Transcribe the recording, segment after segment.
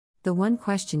The one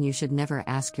question you should never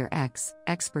ask your ex,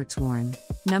 experts warn.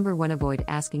 Number 1. Avoid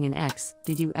asking an ex,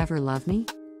 "Did you ever love me?"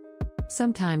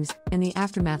 Sometimes, in the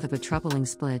aftermath of a troubling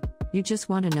split, you just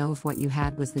want to know if what you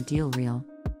had was the deal real.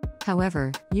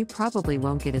 However, you probably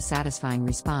won't get a satisfying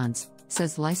response,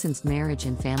 says licensed marriage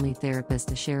and family therapist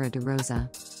Ashera DeRosa.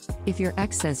 If your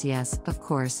ex says yes, of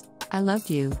course, I loved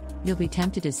you, you'll be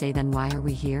tempted to say, then why are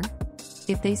we here?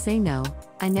 If they say no,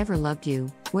 I never loved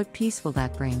you, what peace will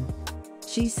that bring?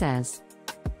 She says.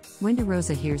 When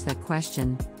DeRosa hears that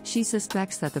question, she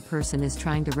suspects that the person is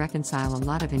trying to reconcile a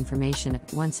lot of information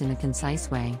at once in a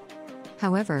concise way.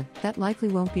 However, that likely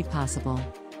won't be possible.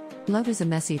 Love is a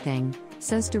messy thing,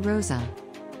 says DeRosa.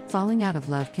 Falling out of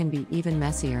love can be even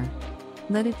messier.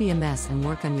 Let it be a mess and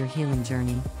work on your healing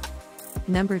journey.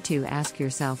 Number 2. Ask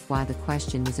yourself why the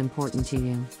question is important to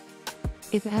you.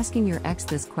 If asking your ex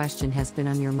this question has been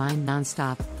on your mind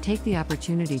nonstop, take the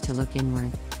opportunity to look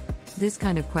inward. This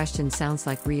kind of question sounds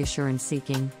like reassurance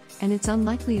seeking, and it's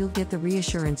unlikely you'll get the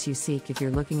reassurance you seek if you're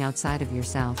looking outside of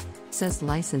yourself, says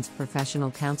licensed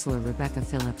professional counselor Rebecca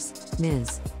Phillips,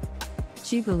 Ms.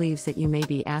 She believes that you may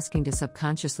be asking to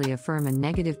subconsciously affirm a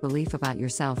negative belief about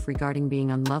yourself regarding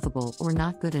being unlovable or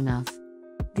not good enough.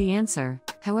 The answer,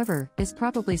 however, is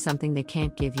probably something they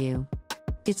can't give you.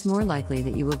 It's more likely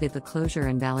that you will get the closure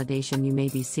and validation you may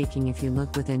be seeking if you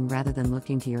look within rather than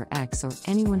looking to your ex or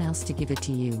anyone else to give it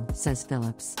to you, says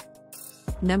Phillips.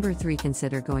 Number 3.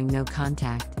 Consider going no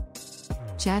contact.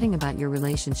 Chatting about your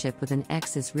relationship with an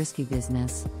ex is risky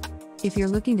business. If you're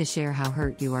looking to share how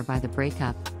hurt you are by the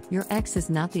breakup, your ex is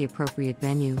not the appropriate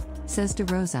venue, says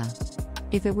DeRosa.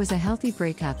 If it was a healthy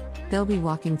breakup, they'll be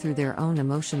walking through their own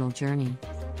emotional journey.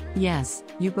 Yes,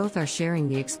 you both are sharing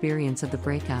the experience of the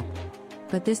breakup.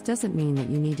 But this doesn't mean that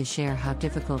you need to share how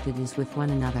difficult it is with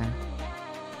one another.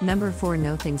 Number 4.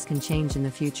 Know things can change in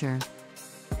the future.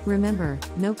 Remember,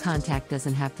 no contact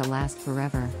doesn't have to last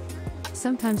forever.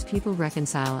 Sometimes people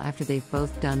reconcile after they've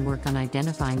both done work on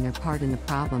identifying their part in the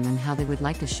problem and how they would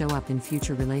like to show up in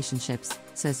future relationships,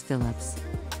 says Phillips.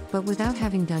 But without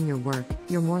having done your work,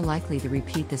 you're more likely to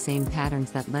repeat the same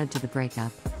patterns that led to the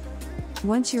breakup.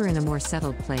 Once you're in a more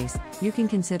settled place, you can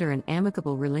consider an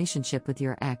amicable relationship with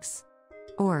your ex.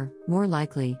 Or, more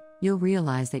likely, you'll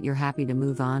realize that you're happy to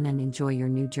move on and enjoy your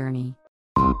new journey.